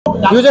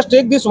You just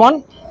take this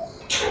one,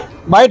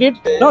 bite it.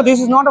 No, this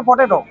is not a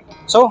potato.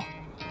 So,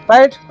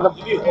 try it.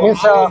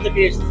 Means,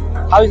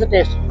 how is the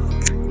taste?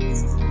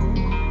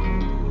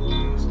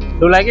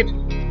 Do you like it?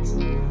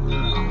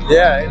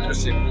 Yeah,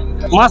 interesting.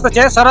 મસ્ત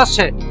છે, સરસ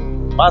છે.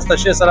 મસ્ત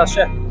છે, સરસ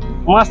છે.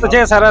 મસ્ત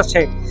છે, સરસ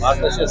છે.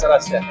 મસ્ત છે,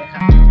 સરસ છે.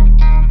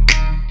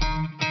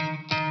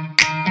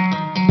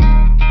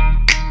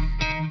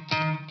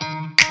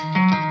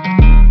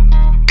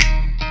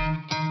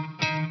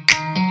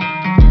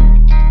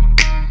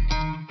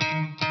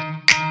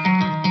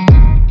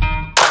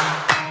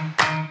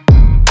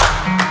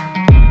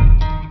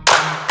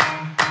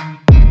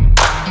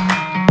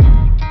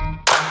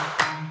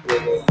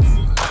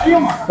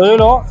 જોઈ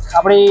લો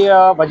આપણી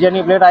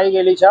ભજીયાની પ્લેટ આવી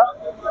ગયેલી છે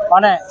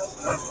અને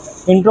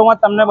ઇન્ટ્રોમાં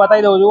તમને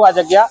બતાવી દઉં છું આ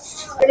જગ્યા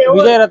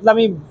વિજય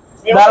રતલામી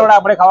દાળવડા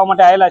આપણે ખાવા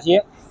માટે આવેલા છીએ.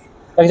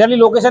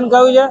 એક્ઝેક્ટલી લોકેશન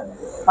કયું છે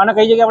અને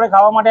કઈ જગ્યાએ આપણે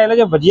ખાવા માટે આવેલા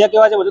છે, ભજીયા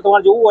કેવા છે, બધું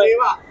તમારે જોવું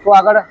હોય તો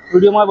આગળ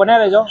વિડીયોમાં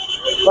બનાવી લેજો.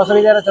 બસ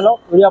ત્યારે ચલો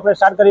વિડીયો આપણે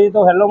સ્ટાર્ટ કરીએ. તો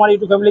હેલો મારી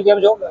યુટ્યુબ ફેમિલી, કેમ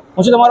છો?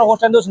 હું છું તમારો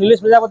હોસ્ટ એન્ડ દોસ્ત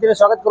નિલેશ પ્રજાપતિને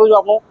સ્વાગત કરું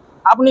છું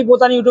આપની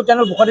પોતાની યુટ્યુબ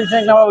ચેનલ ભૂખારી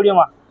સ્નેક નવા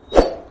વિડીયોમાં.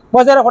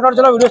 બસ ત્યારે ફટાફટ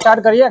ચલો વિડીયો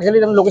સ્ટાર્ટ કરીએ.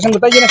 એક્ઝેક્ટલી તમે લોકેશન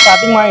બતાવીએ અને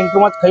સ્ટાર્ટિંગમાં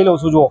ઇન્ટ્રોમાં જ ખાઈ લઉં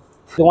છું. જુઓ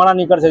ધુમાડા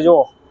નીકળશે, જો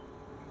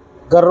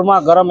ગરમા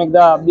ગરમ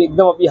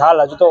એકદમ આપી હાલ.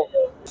 હજુ તો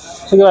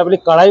શું કહેવાય,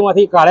 પેલી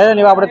કઢાઈમાંથી કાઢે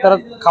ને એવા આપણે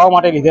તરત ખાવા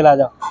માટે લીધેલા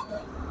છે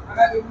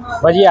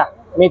ભજીયા.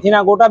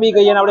 મેથીના ગોટા બી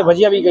કહીએ ને આપણે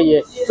ભજીયા બી કહીએ.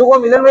 શું કહો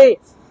મિલનભાઈ?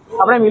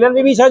 આપણે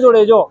મિલનભાઈ બી છે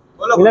જોડે. જો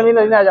મિલનભાઈ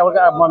લઈને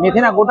આવ્યા.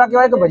 મેથીના ગોટા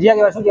કહેવાય કે ભજીયા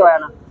કહેવાય? શું કહેવાય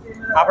આના?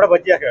 આપણે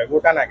ભજીયા કહેવાય,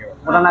 ગોટા ના કહેવાય.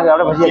 ગોટા ના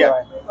કહેવાય, આપણે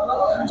ભજીયા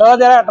કહેવાય. ચલો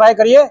ત્યારે ટ્રાય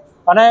કરીએ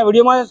અને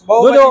વિડીયોમાં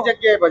જોજો.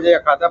 જગ્યાએ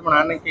ભજીયા ખાતા પણ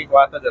આની કઈક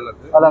વાત જ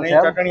અલગ છે.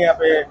 ચટણી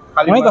આપે,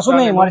 ખાલી કશું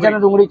નહીં, મરચાં ને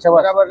ડુંગળી છે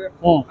બરાબર.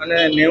 અને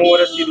 90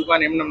 વર્ષની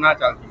દુકાન એમને ના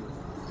ચાલતી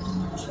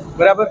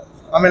બરાબર.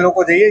 અમે લોકો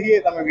જઈએ છીએ,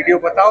 તમે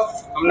વિડીયો બતાવો,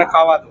 અમને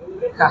ખાવા દો.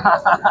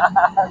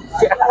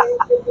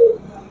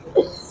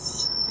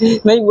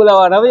 નહીં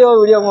બોલાવાના ભાઈ,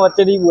 વિડીયોમાં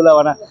વચ્ચે નહીં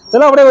બોલાવાના.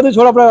 ચલો આપણે બધું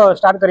છોડ આપણે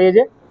સ્ટાર્ટ કરીએ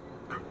છીએ.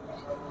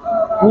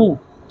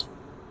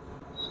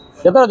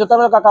 જતા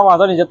રહો કાકા,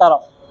 વાંધો નહીં, જતા રહો.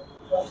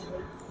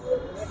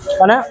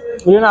 અને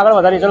વિડીયોને આગળ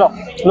વધારીએ. ચલો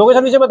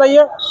લોકેશન વિશે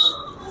બતાવીએ,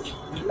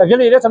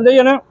 એકચ્યુઅલી એટલે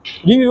સમજાવીએ અને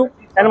રિવ્યુ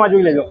એમાં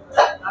જોઈ લેજો.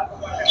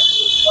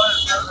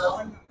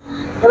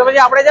 તો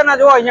પછી આપણે છે ને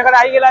જો અહીંયા આગળ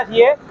આવી ગયેલા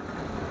છીએ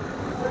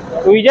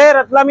વિજય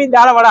રતલામી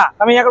દાળવડા.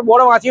 તમે અહીંયા આગળ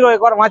બોર્ડ વાંચી લો,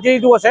 એકવાર વાંચી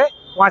લીધું હશે,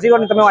 વાંચી લો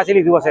ને તમે વાંચી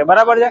લીધું હશે,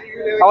 બરાબર છે.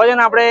 હવે છે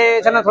ને આપણે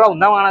છે ને થોડા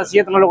ઊંધા માણસ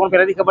છીએ, તમને લોકોને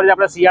પહેલાથી ખબર છે.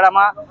 આપણે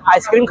શિયાળામાં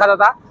આઈસ્ક્રીમ ખાતા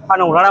હતા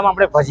અને ઉનાળામાં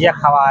આપણે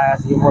ભજીયા ખાવા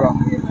આવ્યા છીએ. બોલો,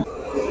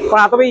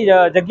 પણ આ તો ભાઈ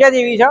જગ્યા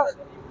જેવી છે,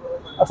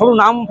 થોડું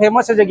નામ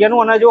ફેમસ છે જગ્યાનું.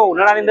 અને જો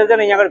ઉનાળાની અંદર છે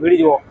ને અહીંયા આગળ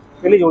ભીડ જુઓ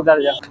કેટલી જોરદાર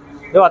છે.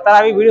 જો અત્યારે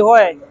આવી ભીડ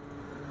હોય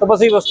તો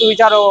પછી વસ્તુ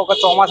વિચારો કે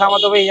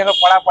ચોમાસામાં તો ભાઈ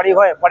અહીંયા આગળ પડી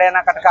હોય,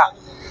 પડ્યાના કટકા,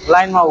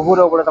 લાઈનમાં ઊભું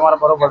રહેવું પડે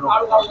તમારા બરોબરનું.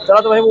 ચલો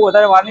તો ભાઈ બહુ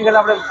વધારે વાર નહીં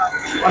કરતા, આપણે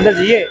અંદર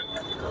જઈએ,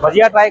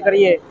 ભજીયા ટ્રાય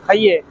કરીએ,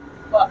 ખાઈએ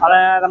અને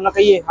તમને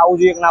કહીએ આવું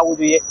જોઈએ કે ના આવવું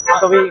જોઈએ.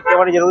 તો ભાઈ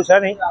કહેવાની જરૂર છે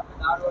નહીં,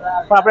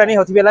 પણ આપણે એની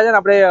સૌથી પહેલાં છે ને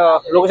આપણે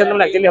લોકેશન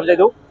તમને એકચ્યુઅલી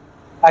સમજાવી દઉં.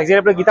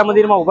 એકચ્યુઅલી આપણે ગીતા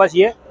મંદિરમાં ઊભા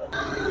છીએ.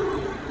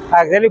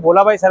 એકચ્યુઅલી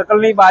ભોલાભાઈ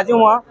સર્કલની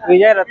બાજુમાં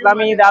વિજય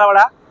રતલામી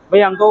દાળવડા.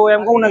 ભાઈ આમ તો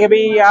એમ કહું ને કે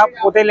ભાઈ આ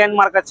પોતે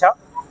લેન્ડમાર્ક જ છે,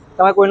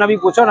 તમે કોઈને બી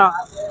પૂછો ને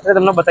એટલે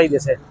તમને બતાવી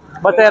દેશે.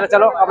 બસ ત્યારે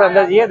ચલો આપણે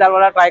અંદર જઈએ,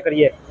 દાળવડા ટ્રાય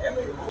કરીએ.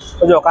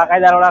 તો જો કાકા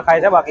દાળવડા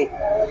ખાય છે. બાકી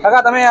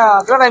કાકા તમે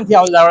કેટલા ટાઈમથી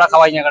આવો દાળવડા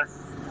ખાવા અહીંયા આગળ?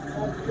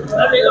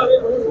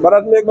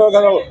 બરાબર. એક બે વખત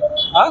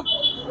હા,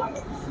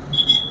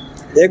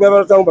 એક બે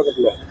વર્ષ આવું બગત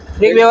લો.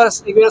 એક બે વર્ષ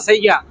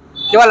થઈ ગયા.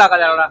 કેવા લાગે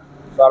દાળવડા?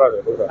 સારા છે.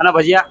 અને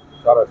ભજીયા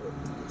સારા છે.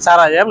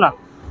 સારા છે એમ ને?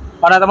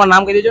 અને તમારું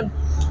નામ કહી દેજો ને.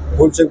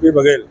 ફૂલશંકર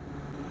બઘેલ.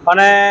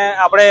 અને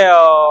આપણે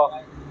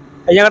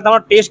અહીંયા આગળ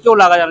તમારો ટેસ્ટ કેવો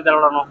લાગે છે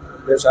દાળવડાનો?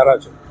 એ સારા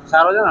છે.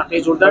 સારો છે ને?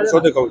 ટેસ્ટ જોરદાર છે.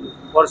 વર્ષોથી ખાઉં છું.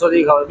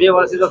 વર્ષોથી ખાવ? 2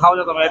 વર્ષથી તો ખાવ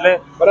છો તમે એટલે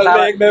બરાબર.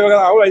 એક બે વખત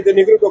આવું અહીંથી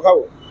નીકળ્યું તો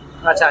ખાવું.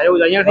 અચ્છા, એવું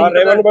છે. અહીંયા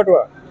રહેવાનું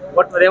બટવા.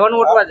 રહેવાનું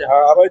વટવા છે?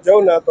 હા, હવે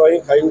જાઉં ને તો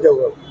અહીં ખાઈને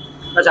જવું.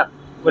 અચ્છા,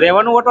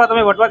 રહેવાનું વટવા.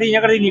 તમે વટવાથી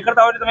અહીંયા આગળ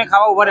નીકળતા હોય એટલે તમે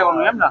ખાવા ઉભા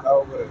રહેવાનું એમ ને?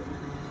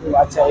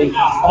 અચ્છા,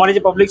 અમારી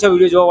જે પબ્લિક છે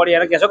વિડીયો જોવા વાળી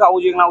એને કહેશો કે આવું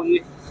જોઈએ કે ના આવવું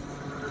જોઈએ?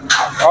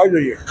 આવું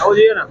જોઈએ. આવું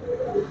જોઈએ ને?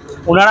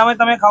 ઉનાળામાં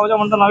તમે ખાવ છો,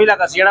 મને તો નવી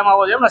લાગે. શિયાળામાં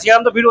આવો છો એમ ને?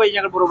 શિયાળામાં તો ભીડ હોય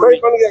અહીંયા બરોબર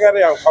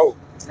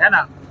હે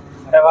ને?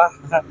 અરે વાહ.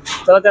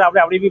 ચલો ત્યારે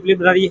આપણે આપણી બી પ્લેટ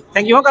બનાવીએ.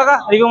 થેન્ક યુ હો કાકા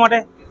રિવ્યુ માટે.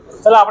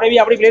 ચલો આપણે બી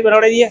આપણી પ્લેટ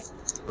બનાવી દઈએ.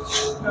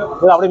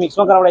 તો આપણે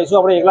મિક્સમાં કરાવડાવીશું.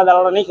 આપણે એકલા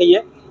દાળવડા નહીં ખાઈએ,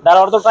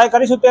 દાળવડા તો ટ્રાય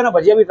કરીશું, ત્યાં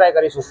ભજીયા બી ટ્રાય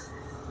કરીશું.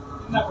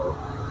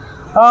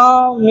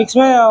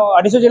 મિક્સમાં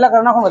 250 જેટલા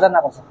કરી નાખો, વધારે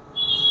ના કરશો.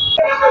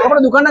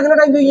 આપણે દુકાનના કેટલા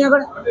ટાઈમ જોઈએ અહીંયા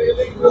આગળ?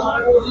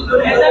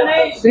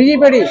 ત્રીજી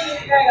પેઢી.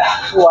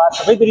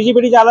 ભાઈ ત્રીજી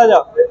પેઢી ચાલે છે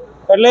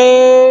એટલે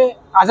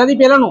આઝાદી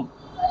પહેલાનું.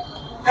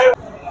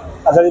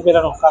 આઝાદી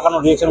પહેલાનું.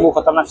 કાકાનું રિએક્શન બહુ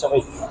ખતરનાક છે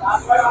ભાઈ.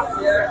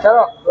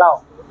 ચલો લાવો.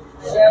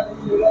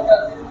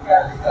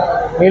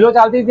 મિલો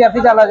ચાલતી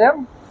ત્યારથી ચાલે છે એમ?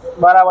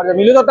 બરાબર છે.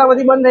 મિલો તો અત્યારે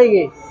બધી બંધ થઈ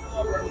ગઈ,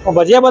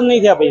 ભજીયા બંધ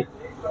નહીં થયા ભાઈ.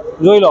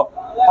 જોઈ લો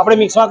આપણે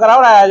મિક્સમાં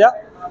કરાવડાયા છે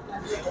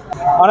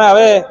અને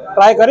હવે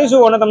ટ્રાય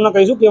કરીશું અને તમને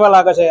કહીશું કેવા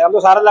લાગે છે. આમ તો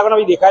સારા લાગે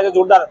ને, દેખાય છે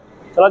જોરદાર.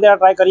 ચલો ત્યારે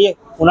ટ્રાય કરીએ.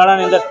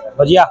 ઉનાળાની અંદર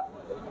ભજીયા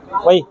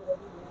ભાઈ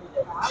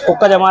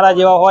કોક જ અમારા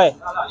જેવા હોય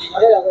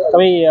તો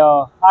ભાઈ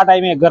આ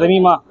ટાઈમે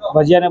ગરમીમાં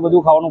ભજીયા ને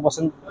બધું ખાવાનું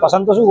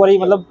પસંદ તો શું કરી,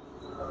 મતલબ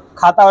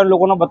ખાતા હોય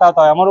લોકોને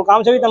બતાવતા હોય. અમારું કામ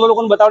છે તમે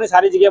લોકોને બતાવવાની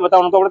સારી જગ્યાએ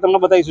બતાવવાનું, તો આપણે તમને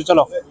બતાવીશું.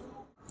 ચલો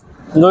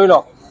જોઈ લો.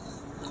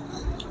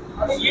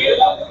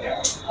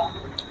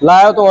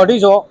 લાયો તો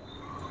 250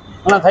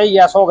 અને થઈ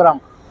ગયા 100 ગ્રામ.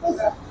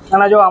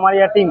 અને જો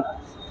અમારી આ ટીમ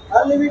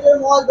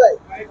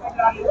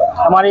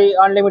અમારી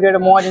અનલિમિટેડ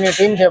મોજની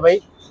ટીમ છે ભાઈ.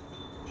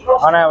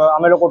 અને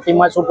અમે લોકો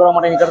ટીમમાં શૂટ કરવા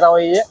માટે નીકળતા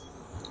હોઈએ છીએ.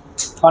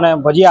 અને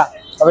ભજીયા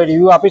હવે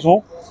રિવ્યૂ આપીશ હું.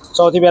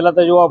 સૌથી પહેલાં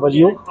તો જુઓ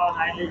ભજીયું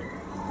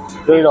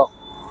જોઈ લો.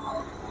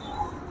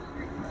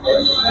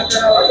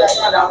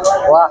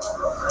 વાહ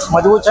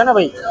મજબૂત છે ને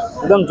ભાઈ,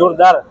 એકદમ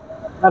જોરદાર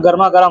અને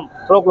ગરમા ગરમ.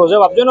 થોડો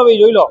ક્લોઝઅપ આપજો ને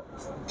ભાઈ, જોઈ લો.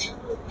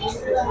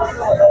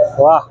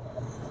 વાહ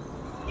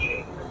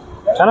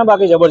છે ને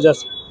બાકી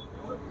જબરજસ્ત,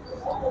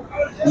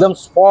 એકદમ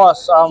સ્પોસ,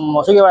 આમ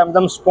શું કહેવાય,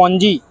 એકદમ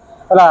સ્પોન્જી.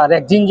 પેલા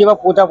રેક્ઝિન જેવા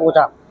પોચા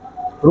પોચા,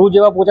 રૂ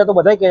જેવા પોચા તો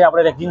બધા કહે,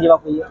 આપણે રેક્ઝિન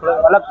જેવા કહીએ, થોડા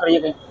અલગ કરીએ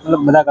કંઈ,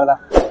 મતલબ બધા કરતા.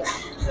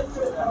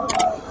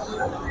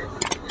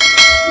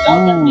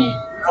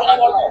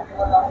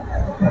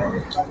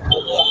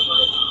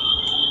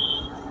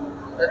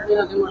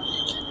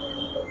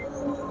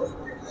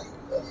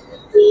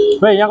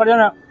 ભાઈ અહીંયા કરજો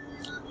ને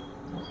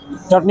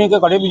ચટણી કે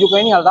કઢી બીજું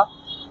કંઈ નહીં હાલતા,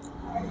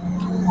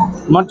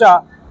 મરચા,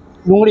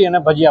 ડુંગળી અને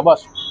ભજીયા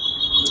બસ.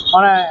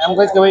 અને એમ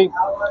કહીશ કે ભાઈ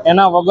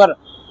એના વગર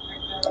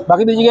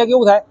બાકી બીજી જગ્યાએ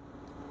કેવું થાય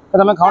કે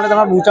તમે ખાવ ને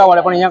તમારા ડૂચા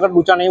વળે, પણ અહીંયા આગળ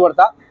ડૂચા નહીં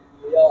વળતા.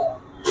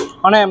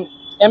 અને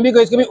એમ બી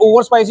કહીશ કે ભાઈ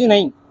ઓવર સ્પાઇસી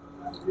નહીં,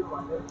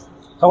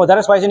 તો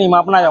વધારે સ્પાઇસી નહીં,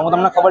 માપના જાઓ. હું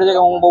તમને ખબર છે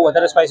કે હું બહુ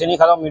વધારે સ્પાઇસી નહીં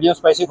ખાતો, મીડિયમ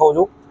સ્પાઇસી ખાઉં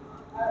છું.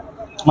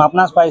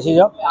 માપના સ્પાઇસી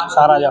છે,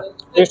 સારા છે,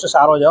 ટેસ્ટ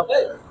સારો છે,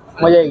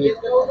 મજા આવી ગઈ.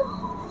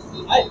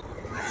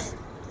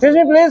 Excuse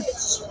me, please.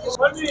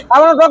 I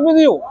want to talk with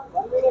you.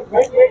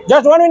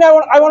 Just 1 minute.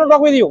 I want to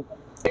talk with you.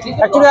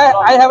 Actually,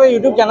 I have a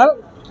YouTube channel.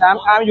 I'm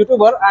a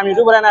YouTuber.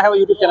 And I have a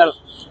YouTube channel.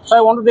 So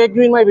I want to take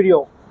you in my video,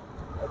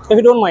 if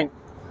you don't mind.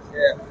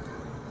 Yeah.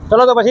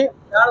 Chalo to pachi.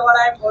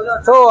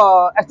 So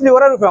actually,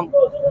 where are you from?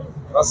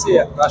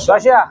 Russia. Russia.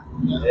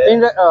 Yeah. In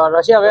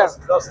Russia, where?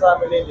 First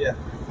time in India.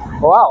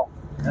 Wow.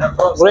 I'm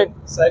from Great.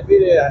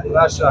 Siberia,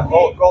 Russia.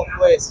 Cold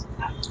place.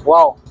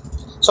 Wow.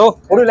 So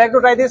would you like to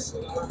try this?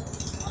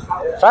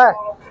 Try.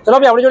 ચલો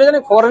ભાઈ આપણી જોડે છે ને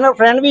foreigner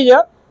friend બી છે,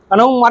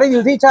 અને હું મારી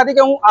દિલથી ઈચ્છા હતી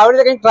કે હું આવી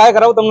રીતે કંઈક ટ્રાય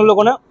કરાવું, તમને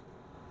લોકોને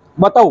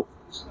બતાવું.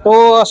 તો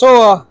so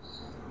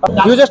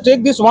you just take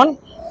this one,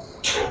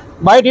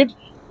 byte it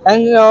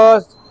and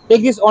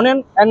take this onion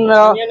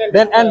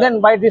and then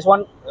bite this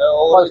one.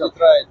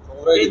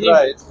 Already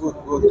tried. It's good.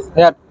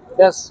 Yeah.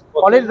 Yes.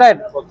 Already tried.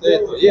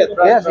 Potato. Yeah,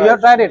 tried. Yes, you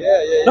have tried it.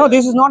 Yeah. No,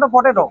 this is not a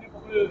potato.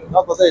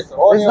 Not potato.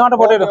 This is not a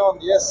potato. Onion,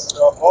 yes.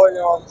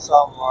 Onion,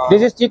 some.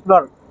 This is chick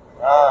flour.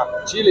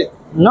 Chili.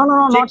 No,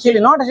 not chili.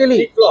 Not chili.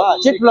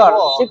 Chick flour.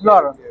 Chick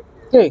flour.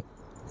 Okay.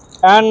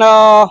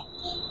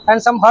 And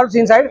some herbs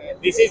inside.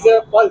 This is a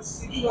pulse.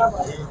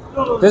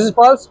 This is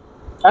pulse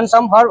and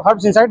some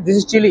herbs inside. This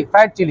is chili,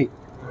 fried chili.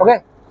 Okay.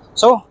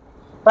 So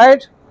try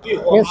it.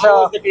 Means How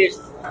is the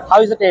taste?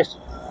 how is the taste?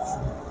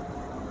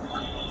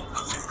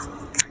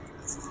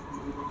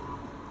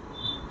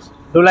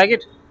 Do you like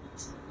it?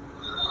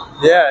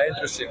 Yeah,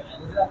 interesting.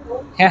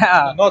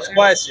 Yeah. Not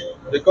spicy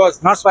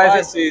because Not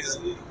spicy. is.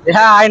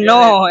 Yeah, I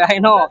know.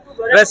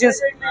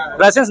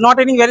 Russians not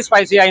eating very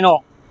spicy. I know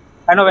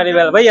very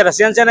well. Bhai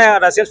Russians है ना,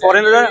 Russians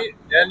foreigner है.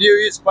 And you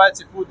eat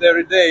spicy food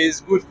every day is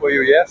good for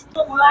you, yeah?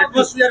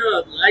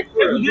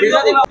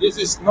 This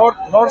is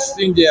North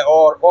India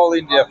or all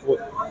India food?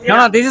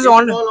 No, this is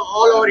all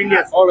All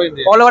India.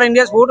 all over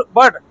India's food,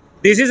 but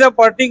this is a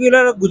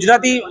particular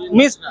Gujarati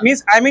means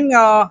I mean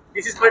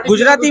This is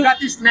particular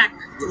Gujarati snack.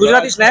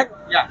 Gujarati snack.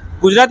 Yeah.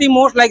 Gujarati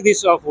most like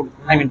this food.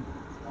 I mean,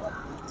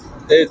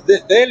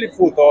 Daily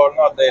food or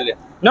not daily?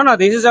 no,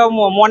 this is a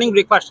morning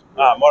breakfast.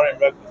 Morning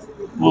breakfast.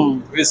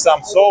 With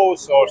some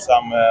sauce or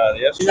some,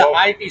 yes? This is a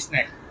high tea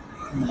snack.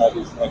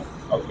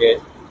 Okay.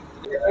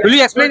 Will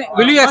you explain it?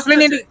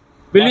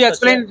 Will you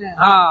explain?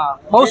 हाँ,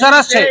 बहुत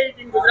सरस છે.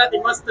 In Gujarati,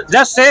 mast.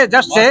 Just say.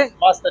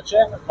 Master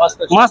chef.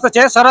 મસ્ત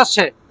છે, સરસ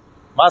છે.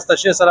 Master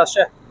chef, Saras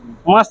chef.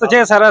 મસ્ત છે,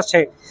 સરસ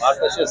છે.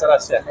 Master chef,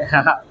 Saras chef.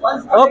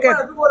 Okay.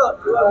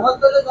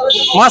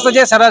 મસ્ત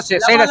છે, સરસ છે.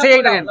 Say it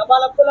again.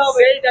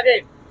 Say it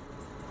again.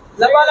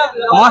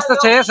 મસ્ત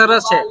છે,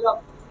 સરસ છે.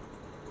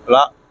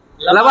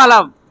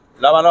 લબાલબ.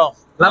 Lavalab.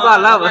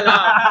 લબાલબ.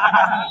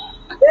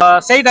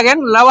 Say it again.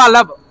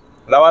 લબાલબ.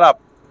 Lavalab.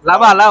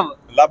 લબાલબ.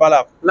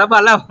 Labalab.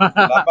 લબાલબ.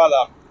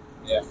 Labalab.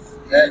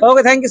 Yeah.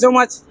 Okay, thank you so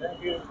much.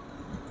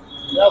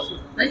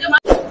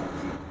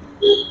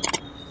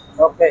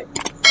 Okay.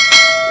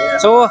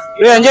 So,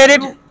 you enjoyed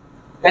it?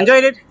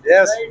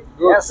 Yes.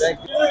 Good. Yes. Thank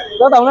you.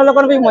 તો તમને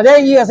લોકોને બી મજા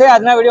આવી ગઈ હશે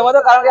આજના વિડીયોમાં,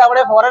 તો કારણ કે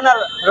આપણે ફોરેનર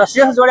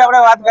રશિયન્સ જોડે આપણે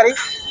વાત કરી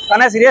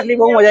અને સિરિયસલી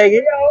બહુ મજા આવી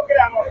ગઈ.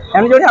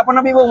 એમની જોડે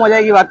આપણને બી બહુ મજા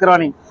આવી ગઈ વાત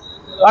કરવાની.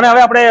 અને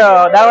હવે આપણે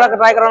દાળવડા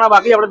ટ્રાય કરવાના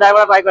બાકી, આપણે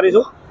દાળવડા ટ્રાય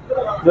કરીશું.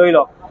 જોઈ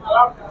લો.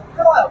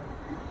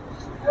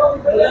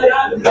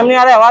 એમની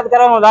યારે વાત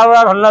કરવામાં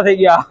દાળવડા ઠંડા થઈ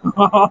ગયા.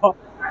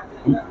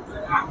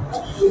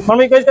 પણ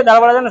મેં કહીશ કે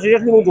દાળવડા છે ને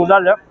સિરિયસલી બહુ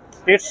જોરદાર છે,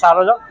 ટેસ્ટ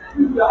સારો છે.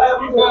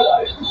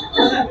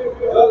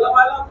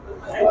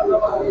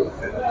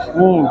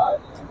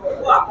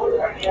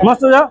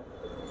 મસ્ત છે.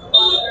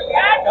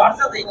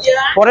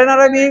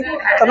 ફોરેનરે બી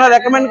તમને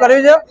રેકમેન્ડ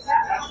કર્યું છે,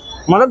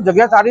 મતલબ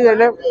જગ્યા સારી છે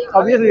એટલે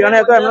ઓબ્વિયસલી. અને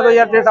તો એમને તો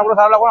યાર ટેસ્ટ આપણો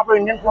સારો લાગવાનો, આપણો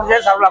ઇન્ડિયન ફૂડ છે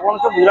સારું લાગવાનું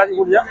છે, ગુજરાતી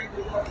ફૂડ છે.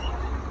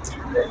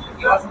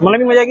 મને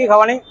બી મજા આવી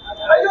ખાવાની.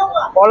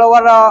 ઓલ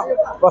ઓવર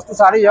વસ્તુ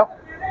સારી છે,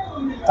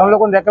 તમે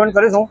લોકોને રેકમેન્ડ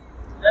કરીશું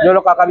જે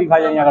લોકો કાકા બી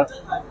ખાય અહીંયા આગળ.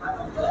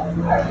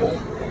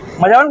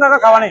 મજા આવે ને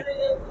કાકા ખાવાની?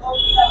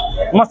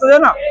 મસ્ત છે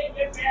ને?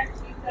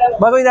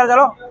 બસ ભાઈ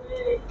ચાલો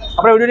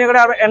આપણે વિડીયોની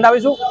આગળ એન્ડ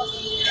આવીશું.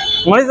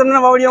 મળીશ તમને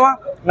નવા વિડીયોમાં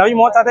નવી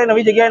મોજ સાથે,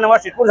 નવી જગ્યાએ, નવા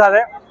સ્ટ્રીટ ફૂડ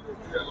સાથે.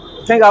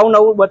 કંઈક આવું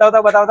નવું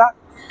બતાવતા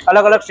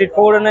અલગ અલગ સ્ટ્રીટ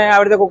ફૂડ અને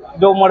આવી રીતે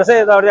જો મળશે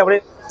તો આવી રીતે આપણે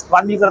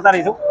વાત બી કરતા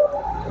રહીશું.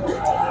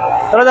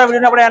 ચલો તો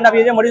વિડીયોને આપણે એન્ડ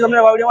આપીએ છીએ. મળીશું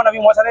તમને નવા વિડીયોમાં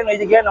નવી મોજ સાથે, નવી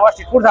જગ્યાએ, નવા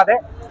સ્ટ્રીટ ફૂડ સાથે.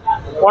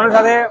 ઓનર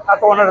સાથે આ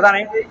તો ઓનર હતા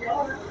નહીં,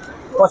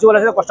 પોસિબલ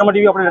હશે તો કસ્ટમર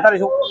ટીવી આપણે લેતા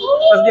રહીશું.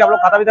 ત્યાં સુધી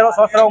આપણે ખાતા પીતા રહો,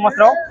 સ્વસ્થ રહો, મસ્ત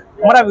રહો,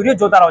 અમારા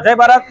વિડીયો જોતા રહો. જય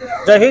ભારત,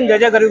 જય હિન્દ, જય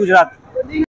જય ગરીબ ગુજરાત.